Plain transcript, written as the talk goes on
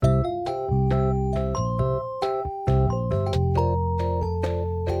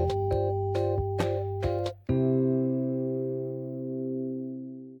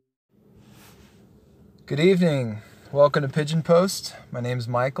Good evening. Welcome to Pigeon Post. My name is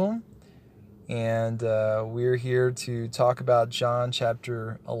Michael, and we're here to talk about John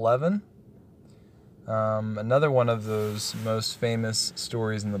chapter 11. Another one of those most famous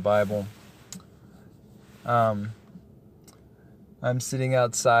stories in the Bible. I'm sitting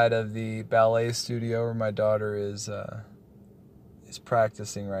outside of the ballet studio where my daughter is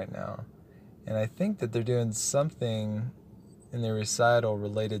practicing right now, and I think that they're doing something in their recital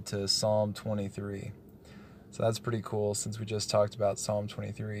related to Psalm 23. So that's pretty cool since we just talked about Psalm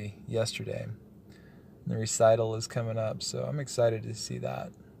 23 yesterday. The recital is coming up, so I'm excited to see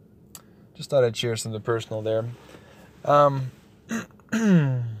that. Just thought I'd share something personal there.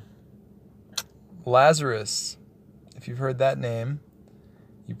 Lazarus, if you've heard that name,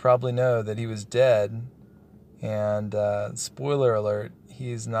 you probably know that he was dead. And spoiler alert,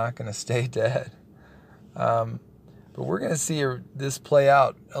 he's not going to stay dead. But we're going to see this play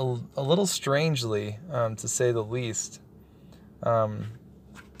out a little strangely, to say the least,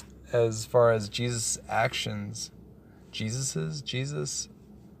 as far as Jesus' actions. Jesus?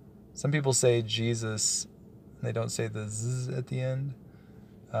 Some people say Jesus, and they don't say the z at the end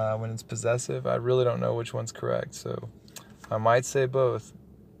when it's possessive. I really don't know which one's correct, so I might say both.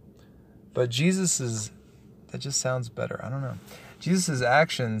 But that just sounds better. I don't know. Jesus'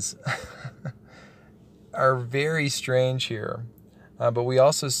 actions are very strange here, but we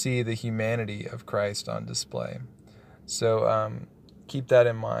also see the humanity of Christ on display. So keep that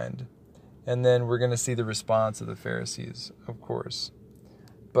in mind. And then we're going to see the response of the Pharisees, of course.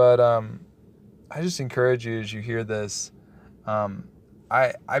 But I just encourage you as you hear this,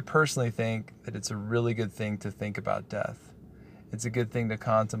 I personally think that it's a really good thing to think about death. It's a good thing to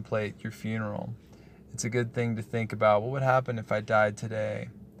contemplate your funeral. It's a good thing to think about what would happen if I died today,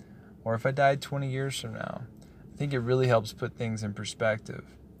 or if I died 20 years from now. I think it really helps put things in perspective.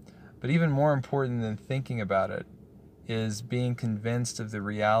 But even more important than thinking about it is being convinced of the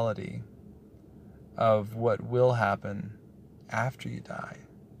reality of what will happen after you die,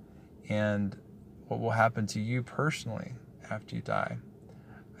 and what will happen to you personally after you die.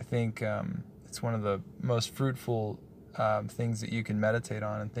 I think it's one of the most fruitful things that you can meditate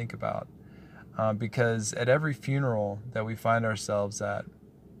on and think about, because at every funeral that we find ourselves at,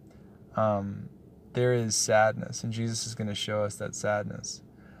 there is sadness, and Jesus is going to show us that sadness.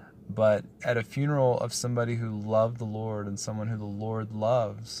 But at a funeral of somebody who loved the Lord and someone who the Lord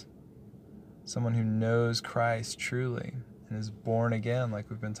loves, someone who knows Christ truly and is born again, like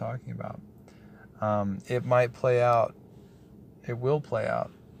we've been talking about, it will play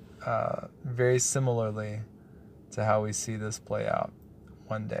out very similarly to how we see this play out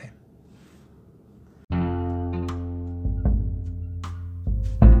one day.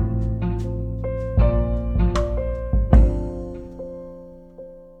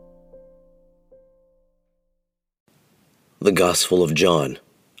 The Gospel of John,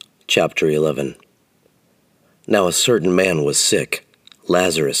 chapter 11. Now a certain man was sick,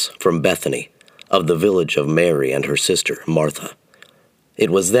 Lazarus from Bethany, of the village of Mary and her sister Martha. It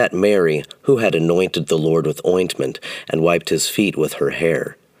was that Mary who had anointed the Lord with ointment and wiped his feet with her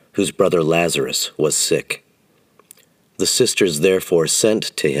hair, whose brother Lazarus was sick. The sisters therefore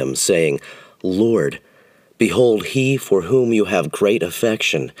sent to him, saying, Lord, behold, he for whom you have great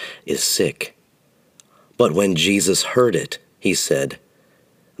affection is sick. But when Jesus heard it, he said,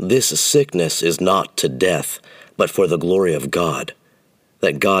 This sickness is not to death, but for the glory of God,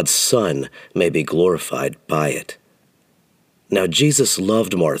 that God's Son may be glorified by it. Now Jesus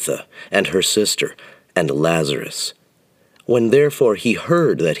loved Martha and her sister and Lazarus. When therefore he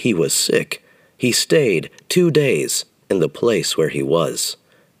heard that he was sick, he stayed 2 days in the place where he was.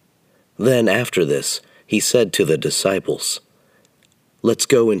 Then after this he said to the disciples, Let's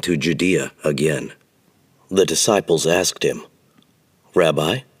go into Judea again. The disciples asked him,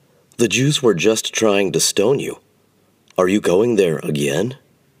 Rabbi, the Jews were just trying to stone you. Are you going there again?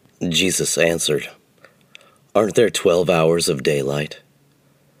 Jesus answered, Aren't there 12 hours of daylight?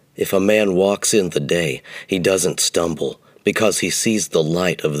 If a man walks in the day, he doesn't stumble, because he sees the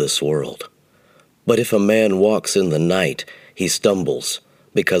light of this world. But if a man walks in the night, he stumbles,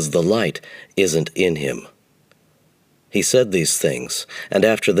 because the light isn't in him. He said these things, and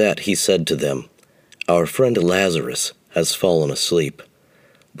after that he said to them, Our friend Lazarus has fallen asleep,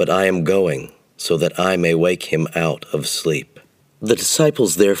 but I am going so that I may wake him out of sleep. The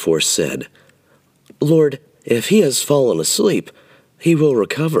disciples therefore said, Lord, if he has fallen asleep, he will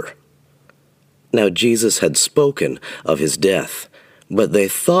recover. Now Jesus had spoken of his death, but they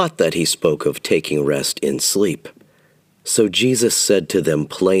thought that he spoke of taking rest in sleep. So Jesus said to them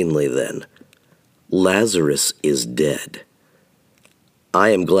plainly then, Lazarus is dead. I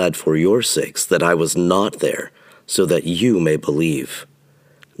am glad for your sakes that I was not there, so that you may believe.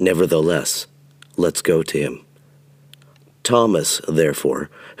 Nevertheless, let's go to him." Thomas, therefore,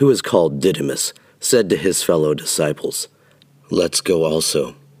 who is called Didymus, said to his fellow disciples, "Let's go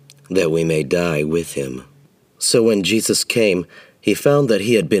also, that we may die with him." So when Jesus came, he found that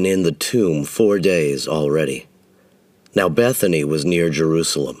he had been in the tomb 4 days already. Now Bethany was near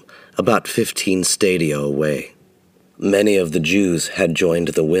Jerusalem, about 15 stadia away. Many of the Jews had joined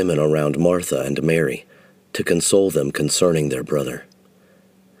the women around Martha and Mary to console them concerning their brother.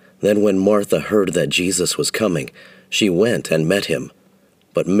 Then when Martha heard that Jesus was coming, she went and met him,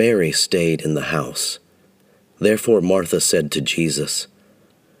 but Mary stayed in the house. Therefore Martha said to Jesus,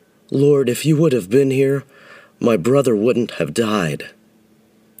 "Lord, if you would have been here, my brother wouldn't have died.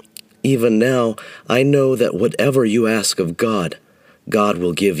 Even now I know that whatever you ask of God, God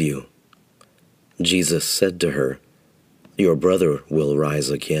will give you." Jesus said to her, "Your brother will rise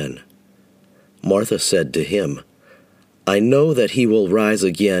again." Martha said to him, "I know that he will rise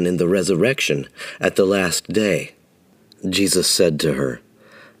again in the resurrection at the last day." Jesus said to her,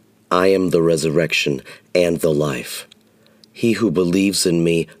 "I am the resurrection and the life. He who believes in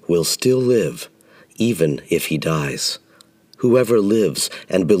me will still live, even if he dies. Whoever lives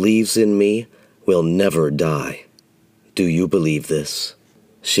and believes in me will never die. Do you believe this?"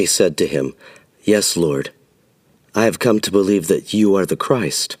 She said to him, "Yes, Lord. I have come to believe that you are the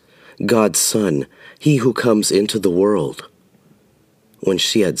Christ, God's Son, he who comes into the world." When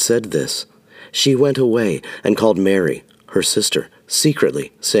she had said this, she went away and called Mary, her sister,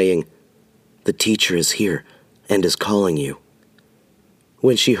 secretly, saying, "The teacher is here and is calling you."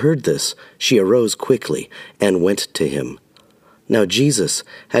 When she heard this, she arose quickly and went to him. Now Jesus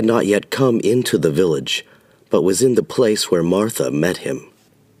had not yet come into the village, but was in the place where Martha met him.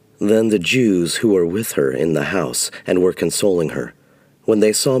 Then the Jews who were with her in the house and were consoling her, when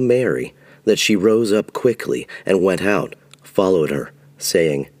they saw Mary, that she rose up quickly and went out, followed her,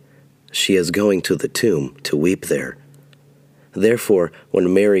 saying, "She is going to the tomb to weep there." Therefore,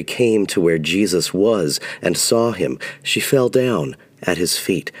 when Mary came to where Jesus was and saw him, she fell down at his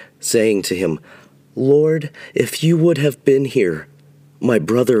feet, saying to him, "Lord, if you would have been here, my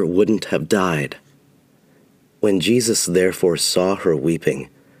brother wouldn't have died." When Jesus therefore saw her weeping,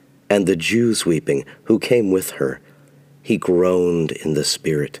 and the Jews weeping who came with her, he groaned in the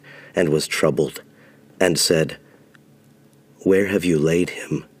spirit and was troubled, and said, "Where have you laid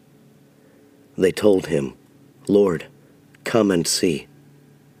him?" They told him, "Lord, come and see."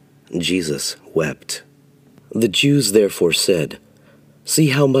 Jesus wept. The Jews therefore said, "See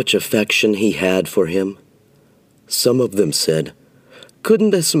how much affection he had for him." Some of them said, "Couldn't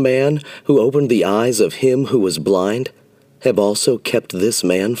this man who opened the eyes of him who was blind have also kept this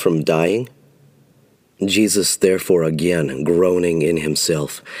man from dying?" Jesus therefore again, groaning in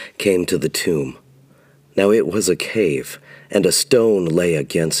himself, came to the tomb. Now it was a cave, and a stone lay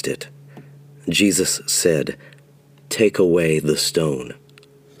against it. Jesus said, "Take away the stone."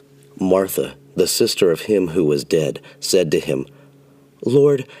 Martha, the sister of him who was dead, said to him,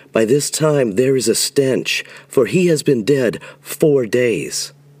 "Lord, by this time there is a stench, for he has been dead 4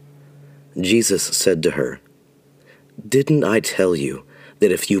 days." Jesus said to her, "Didn't I tell you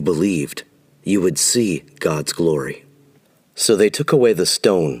that if you believed, you would see God's glory?" So they took away the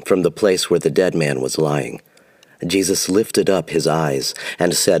stone from the place where the dead man was lying. Jesus lifted up his eyes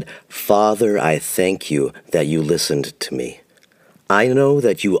and said, "Father, I thank you that you listened to me. I know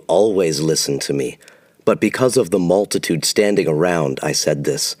that you always listen to me, but because of the multitude standing around, I said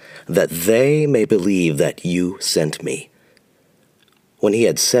this, that they may believe that you sent me." When he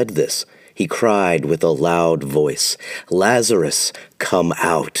had said this, he cried with a loud voice, "Lazarus, come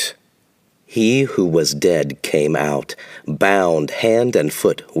out." He who was dead came out, bound hand and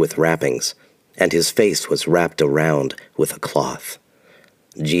foot with wrappings, and his face was wrapped around with a cloth.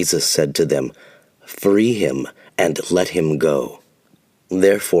 Jesus said to them, "Free him and let him go."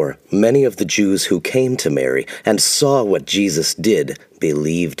 Therefore, many of the Jews who came to Mary and saw what Jesus did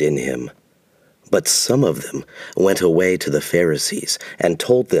believed in him. But some of them went away to the Pharisees and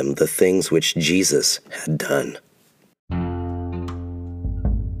told them the things which Jesus had done.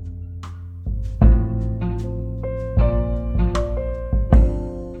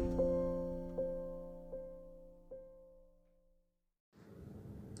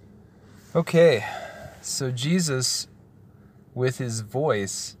 Okay, so Jesus, with his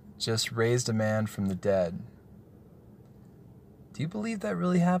voice, just raised a man from the dead. Do you believe that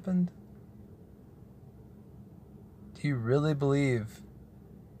really happened? Do you really believe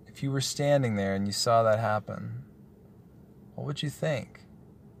if you were standing there and you saw that happen, what would you think?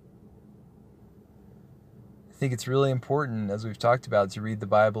 think it's really important, as we've talked about, to read the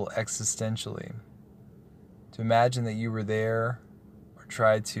Bible existentially. To imagine that you were there, or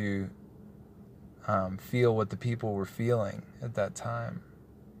try to feel what the people were feeling at that time.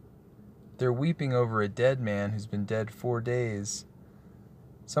 They're weeping over a dead man who's been dead 4 days,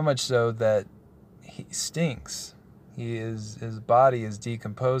 so much so that he stinks. His body is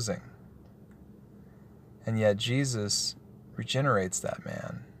decomposing. And yet Jesus regenerates that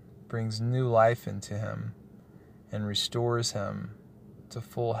man, brings new life into him, and restores him to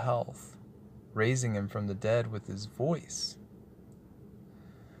full health, raising him from the dead with his voice.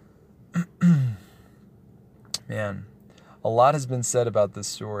 Man, a lot has been said about this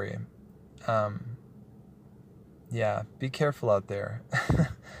story. Yeah, be careful out there.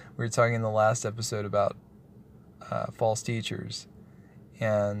 We were talking in the last episode about false teachers,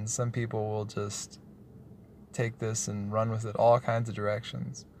 and some people will just take this and run with it all kinds of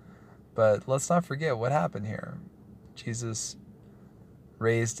directions. But let's not forget what happened here. Jesus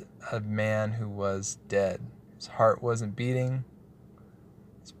raised a man who was dead. His heart wasn't beating,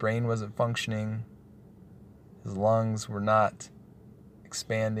 his brain wasn't functioning, his lungs were not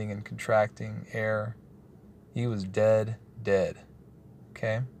expanding and contracting air. He was dead.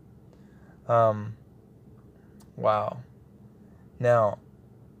 Okay? Wow. Now,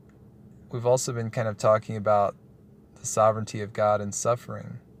 we've also been kind of talking about the sovereignty of God in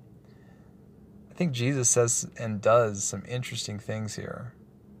suffering. I think Jesus says and does some interesting things here.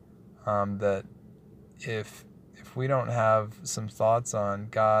 That if we don't have some thoughts on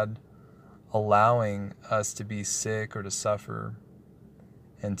God allowing us to be sick or to suffer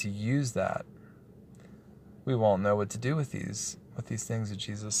and to use that, we won't know what to do with these things that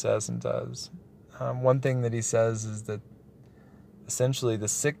Jesus says and does. One thing that he says is that essentially the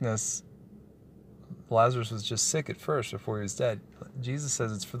sickness, Lazarus was just sick at first before he was dead. Jesus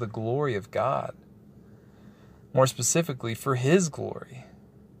says it's for the glory of God. More specifically, for his glory.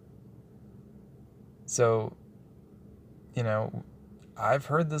 So, I've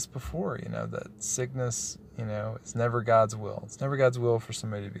heard this before, that sickness, is never God's will. It's never God's will for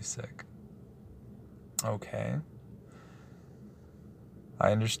somebody to be sick. Okay.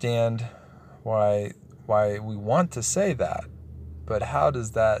 I understand why we want to say that, but how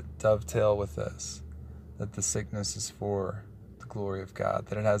does that dovetail with this? That the sickness is for the glory of God,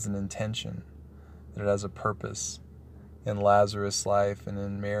 that it has an intention, that it has a purpose in Lazarus' life and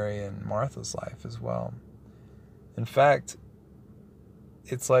in Mary and Martha's life as well. In fact,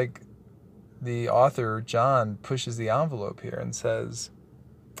 it's like the author, John, pushes the envelope here and says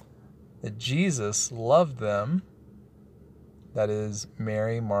that Jesus loved them, that is,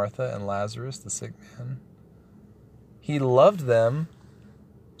 Mary, Martha, and Lazarus, the sick man. He loved them,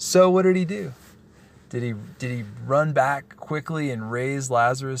 so what did he do? Did he run back quickly and raise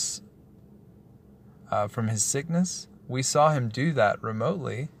Lazarus from his sickness? We saw him do that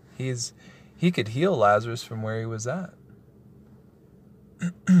remotely. He could heal Lazarus from where he was at.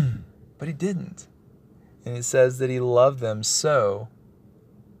 But he didn't. And it says that he loved them, so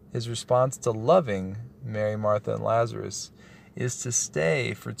his response to loving Mary, Martha, and Lazarus is to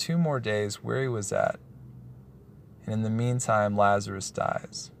stay for 2 more days where he was at. And in the meantime, Lazarus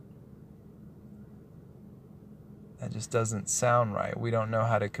dies. That just doesn't sound right. We don't know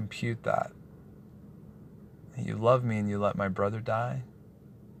how to compute that. You love me and you let my brother die?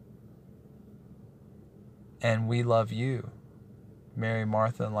 And we love you. Mary,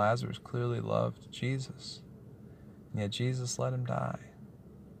 Martha, and Lazarus clearly loved Jesus. And yet Jesus let him die.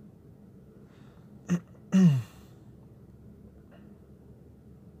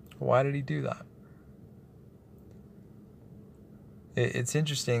 Why did he do that? It's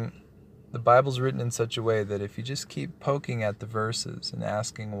interesting. The Bible's written in such a way that if you just keep poking at the verses and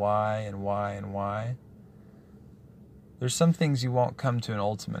asking why and why and why, there's some things you won't come to an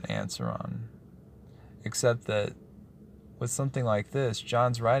ultimate answer on. Except that with something like this,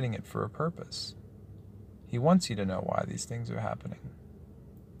 John's writing it for a purpose. He wants you to know why these things are happening.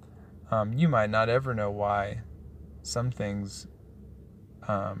 You might not ever know why some things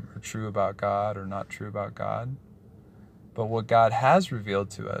are true about God or not true about God. But what God has revealed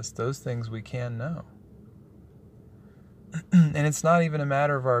to us, those things we can know. And it's not even a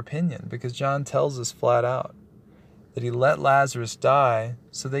matter of our opinion, because John tells us flat out that he let Lazarus die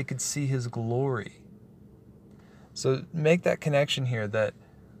so they could see his glory. So make that connection here, that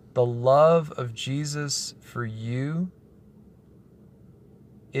the love of Jesus for you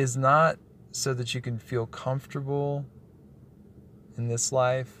is not so that you can feel comfortable in this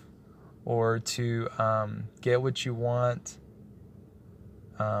life, or to get what you want,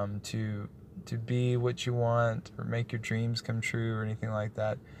 to be what you want, or make your dreams come true, or anything like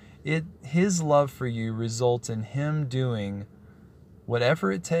that. His love for you results in him doing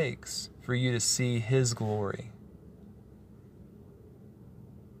whatever it takes for you to see his glory.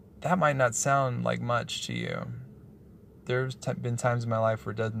 That might not sound like much to you. There's been times in my life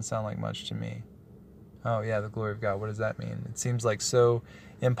where it doesn't sound like much to me. Oh yeah, the glory of God. What does that mean? It seems like so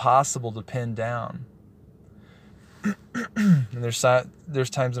impossible to pin down. And there's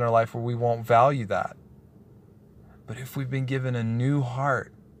times in our life where we won't value that. But if we've been given a new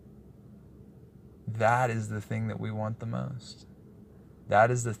heart, that is the thing that we want the most.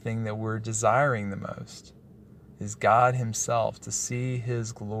 That is the thing that we're desiring the most, is God himself, to see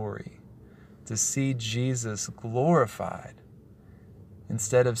his glory, to see Jesus glorified,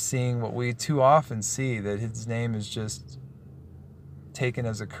 instead of seeing what we too often see, that his name is just taken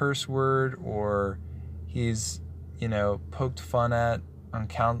as a curse word, or he's, poked fun at on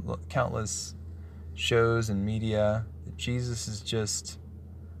countless shows and media. That Jesus is just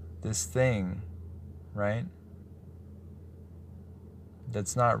this thing, right?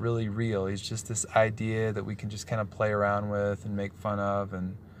 That's not really real. He's just this idea that we can just kind of play around with and make fun of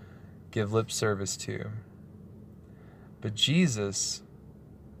and give lip service to. But Jesus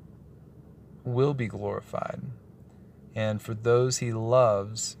will be glorified. And for those he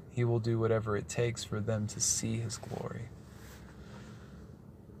loves, he will do whatever it takes for them to see his glory.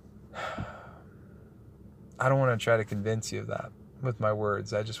 I don't want to try to convince you of that with my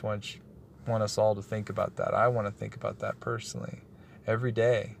words. I just want us all to think about that. I want to think about that personally every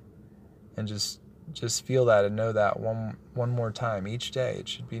day, and just feel that and know that one more time each day. It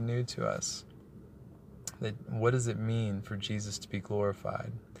should be new to us. That what does it mean for Jesus to be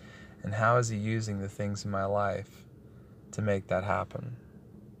glorified? And how is he using the things in my life to make that happen?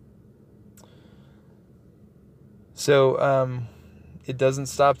 So it doesn't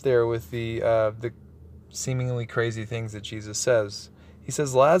stop there with the seemingly crazy things that Jesus says. He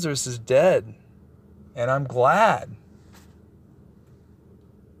says, Lazarus is dead, and I'm glad.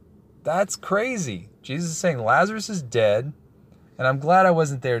 That's crazy. Jesus is saying Lazarus is dead, and I'm glad I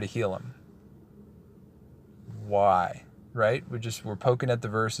wasn't there to heal him. Why? Right? We're poking at the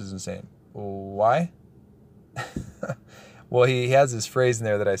verses and saying, why? Well, he has this phrase in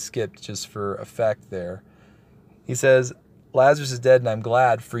there that I skipped just for effect there. He says, Lazarus is dead, and I'm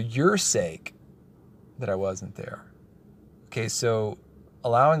glad for your sake that I wasn't there. Okay, so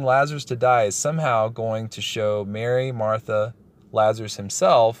allowing Lazarus to die is somehow going to show Mary, Martha, Lazarus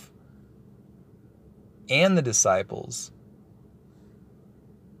himself, and the disciples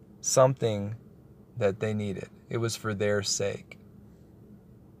something that they needed. It was for their sake.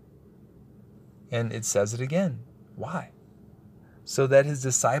 And it says it again. Why? So that his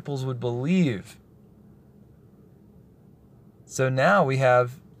disciples would believe. So now we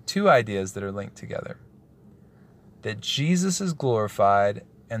have two ideas that are linked together. That Jesus is glorified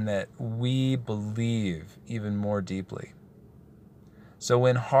and that we believe even more deeply. So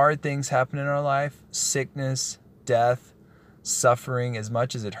when hard things happen in our life, sickness, death, suffering, as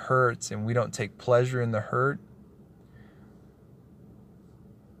much as it hurts and we don't take pleasure in the hurt,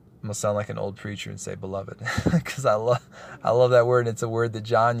 I'm going to sound like an old preacher and say beloved, because I love that word, and it's a word that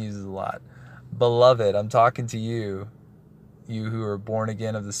John uses a lot. Beloved, I'm talking to you, you who are born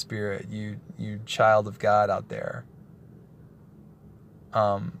again of the Spirit, you child of God out there.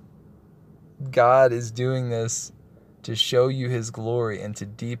 God is doing this to show you his glory and to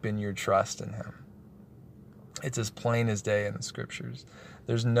deepen your trust in him. It's as plain as day in the scriptures.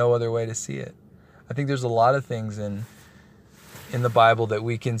 There's no other way to see it. I think there's a lot of things in the Bible that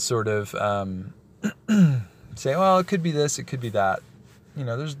we can sort of say, well, it could be this, it could be that.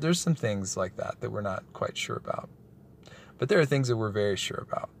 There's some things like that we're not quite sure about. But there are things that we're very sure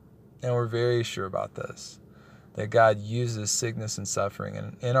about. And we're very sure about this, that God uses sickness and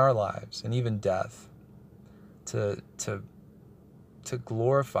suffering in our lives, and even death, to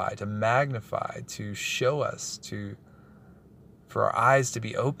glorify, to magnify, to show us, for our eyes to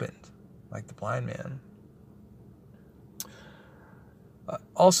be opened, like the blind man.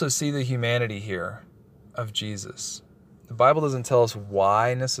 Also see the humanity here of Jesus. The Bible doesn't tell us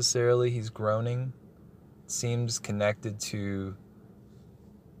why necessarily he's groaning. It seems connected to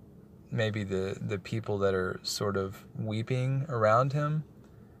maybe the people that are sort of weeping around him.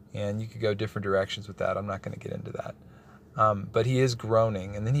 And you could go different directions with that. I'm not going to get into that. But he is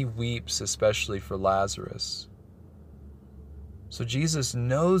groaning, and then he weeps, especially for Lazarus. So Jesus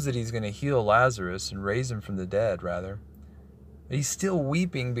knows that he's going to heal Lazarus and raise him from the dead, rather. But he's still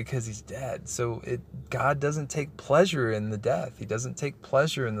weeping because he's dead. So God doesn't take pleasure in the death. He doesn't take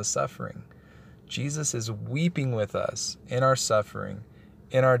pleasure in the suffering. Jesus is weeping with us in our suffering,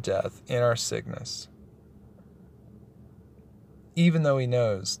 in our death, in our sickness. even though he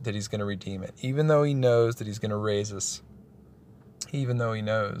knows that he's going to redeem it, even though he knows that he's going to raise us, even though he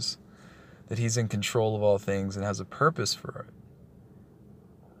knows that he's in control of all things and has a purpose for it.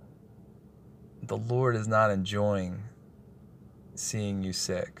 The Lord is not enjoying seeing you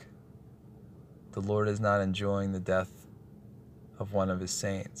sick. The Lord is not enjoying the death of one of his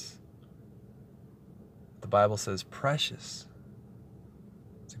saints. The Bible says precious.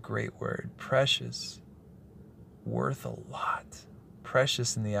 It's a great word. Precious. Worth a lot.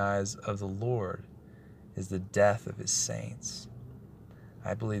 Precious in the eyes of the Lord is the death of his saints.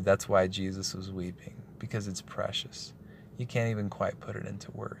 I believe that's why Jesus was weeping, because it's precious. You can't even quite put it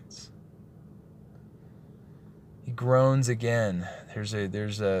into words. He groans again. There's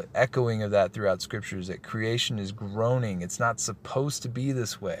a echoing of that throughout scriptures, that creation is groaning. It's not supposed to be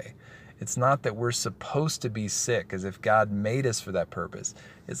this way. It's not that we're supposed to be sick as if God made us for that purpose.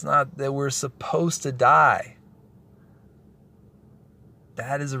 It's not that we're supposed to die.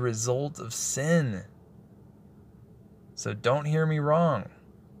 That is a result of sin. So don't hear me wrong.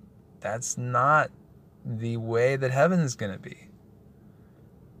 That's not the way that heaven is going to be.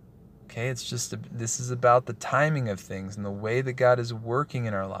 Okay, it's just, this is about the timing of things and the way that God is working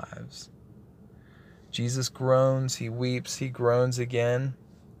in our lives. Jesus groans, he weeps, he groans again.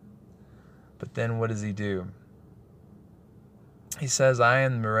 But then what does he do? He says, I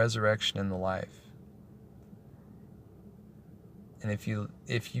am the resurrection and the life. And if you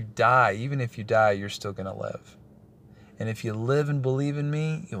die, even if you die, you're still going to live. And if you live and believe in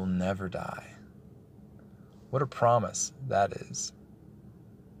me, you'll never die. What a promise that is.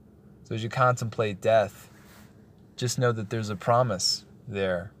 So as you contemplate death, just know that there's a promise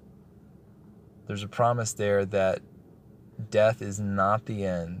there. There's a promise there that death is not the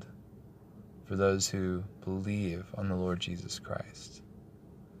end for those who believe on the Lord Jesus Christ.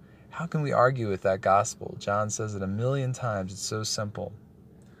 How can we argue with that gospel? John says it 1,000,000 times. It's so simple.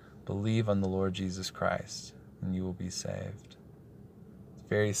 Believe on the Lord Jesus Christ, and you will be saved. It's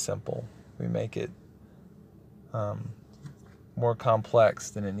very simple. We make it more complex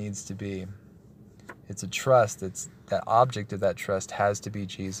than it needs to be. It's a trust. It's that object of that trust has to be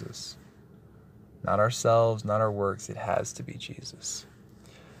Jesus. Not ourselves, not our works. It has to be Jesus.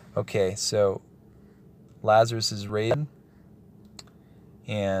 Okay, so Lazarus is raised,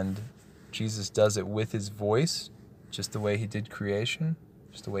 and Jesus does it with his voice, just the way he did creation,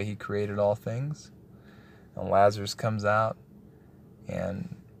 just the way he created all things. And Lazarus comes out,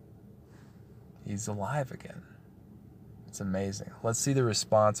 and he's alive again. It's amazing. Let's see the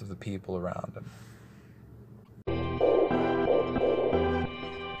response of the people around him.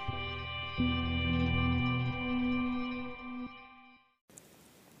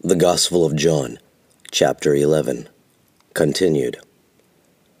 The Gospel of John, chapter 11, continued.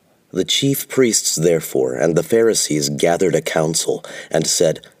 The chief priests, therefore, and the Pharisees gathered a council and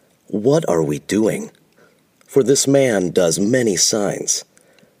said, "What are we doing? For this man does many signs.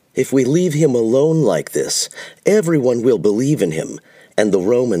 If we leave him alone like this, everyone will believe in him, and the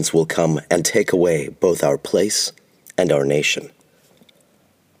Romans will come and take away both our place and our nation."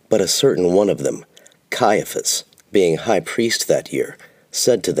 But a certain one of them, Caiaphas, being high priest that year,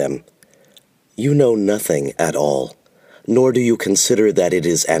 said to them, "You know nothing at all, nor do you consider that it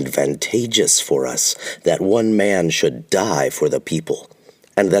is advantageous for us that one man should die for the people,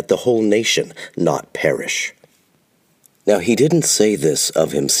 and that the whole nation not perish." Now he didn't say this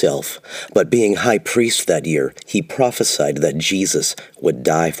of himself, but being high priest that year, he prophesied that Jesus would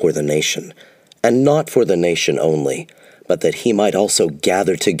die for the nation, and not for the nation only, but that he might also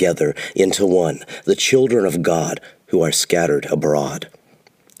gather together into one the children of God who are scattered abroad.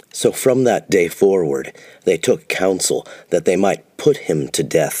 So from that day forward, they took counsel that they might put him to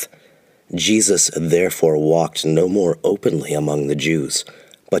death. Jesus therefore walked no more openly among the Jews,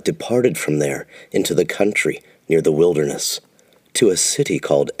 but departed from there into the country near the wilderness, to a city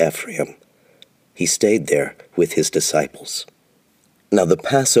called Ephraim. He stayed there with his disciples. Now the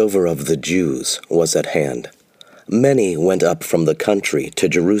Passover of the Jews was at hand. Many went up from the country to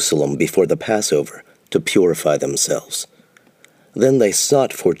Jerusalem before the Passover to purify themselves. Then they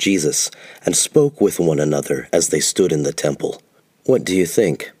sought for Jesus and spoke with one another as they stood in the temple. "What do you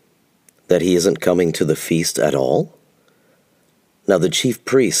think? That he isn't coming to the feast at all?" Now the chief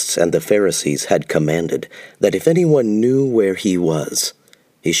priests and the Pharisees had commanded that if anyone knew where he was,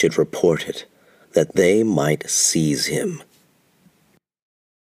 he should report it, that they might seize him.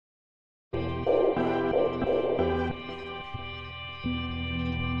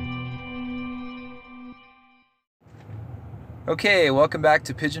 Okay, welcome back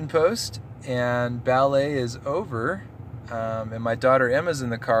to Pigeon Post, and ballet is over, and my daughter Emma's in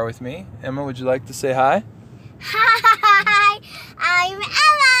the car with me. Emma, would you like to say hi? Hi! Hi, I'm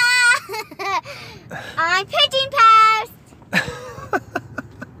Ella. I'm Pigeon Post.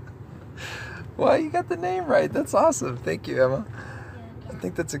 Well, you got the name right. That's awesome. Thank you, Emma. I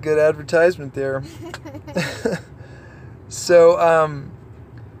think that's a good advertisement there. So,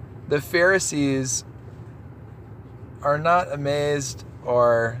 the Pharisees are not amazed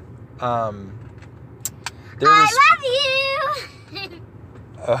or I love you.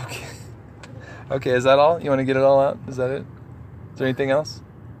 Okay. Okay, is that all? You want to get it all out? Is that it? Is there anything else?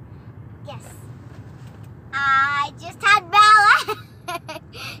 Yes. I just had Bella.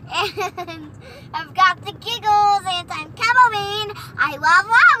 And I've got the giggles and I'm Camelline. I love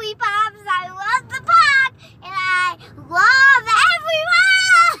lollipops. I love the pod. And I love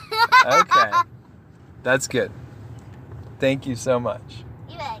everyone. Okay. That's good. Thank you so much.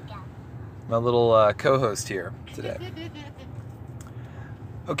 You're welcome. My little co-host here today.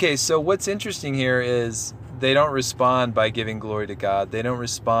 Okay, so what's interesting here is they don't respond by giving glory to God. They don't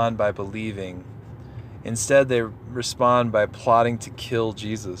respond by believing. Instead, they respond by plotting to kill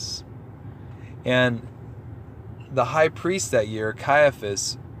Jesus. And the high priest that year,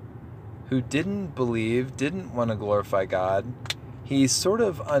 Caiaphas, who didn't believe, didn't want to glorify God, he sort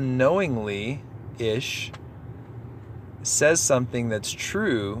of unknowingly-ish says something that's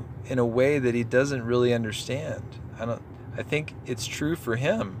true in a way that he doesn't really understand. I think it's true for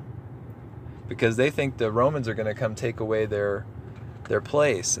him because they think the Romans are going to come take away their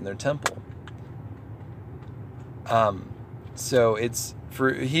place and their temple. So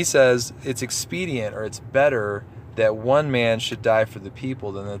he says it's expedient or it's better that one man should die for the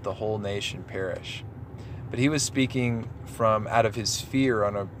people than that the whole nation perish. But he was speaking from out of his fear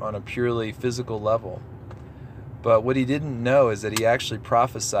on a purely physical level. But what he didn't know is that he actually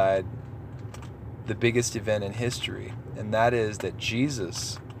prophesied the biggest event in history, and that is that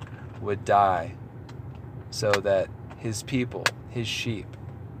Jesus would die so that his people, his sheep,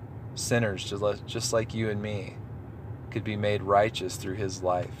 sinners just like you and me, could be made righteous through his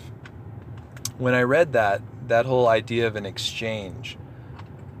life. When I read that whole idea of an exchange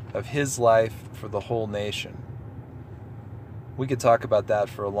of his life for the whole nation, we could talk about that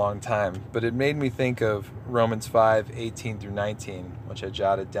for a long time, but it made me think of Romans 5:18 through 19, which I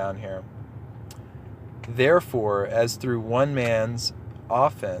jotted down here. Therefore, as through one man's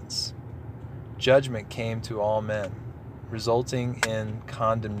offense, judgment came to all men, resulting in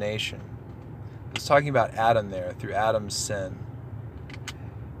condemnation. It's talking about Adam there, through Adam's sin.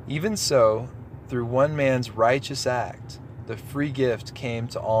 Even so, through one man's righteous act, the free gift came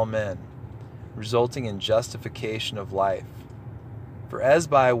to all men, resulting in justification of life. For as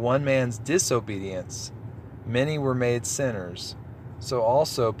by one man's disobedience many were made sinners, so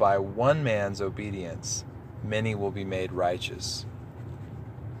also by one man's obedience many will be made righteous.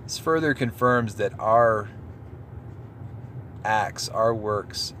 This further confirms that our acts, our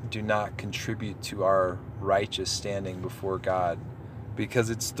works, do not contribute to our righteous standing before God, because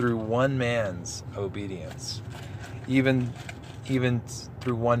it's through one man's obedience, even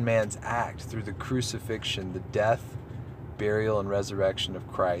through one man's act, through the crucifixion, the death, burial, and resurrection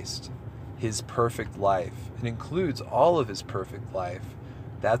of Christ, his perfect life. It includes all of his perfect life.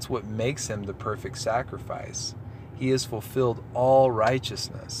 That's what makes him the perfect sacrifice. He has fulfilled all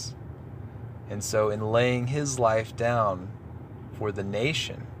righteousness. And so in laying his life down for the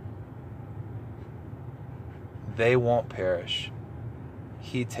nation, they won't perish.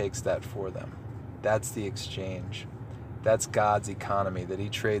 He takes that for them. That's the exchange. That's God's economy, that he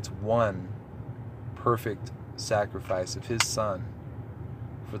trades one perfect sacrifice of his son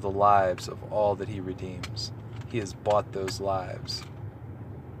for the lives of all that he redeems. He has bought those lives.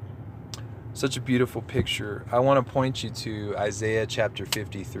 Such a beautiful picture. I want to point you to Isaiah chapter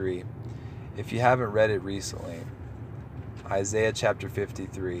 53. If you haven't read it recently, Isaiah chapter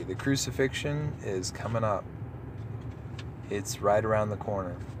 53. The crucifixion is coming up. It's right around the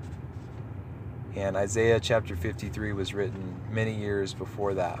corner. And Isaiah chapter 53 was written many years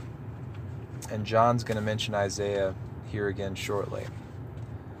before that. And John's going to mention Isaiah here again shortly.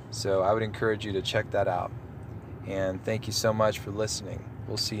 So I would encourage you to check that out. And thank you so much for listening.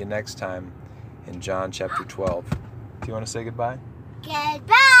 We'll see you next time in John chapter 12. Do you want to say goodbye?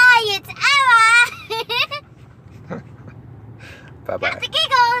 Goodbye, it's Ella. Bye-bye. Got the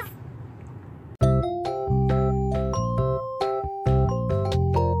giggles.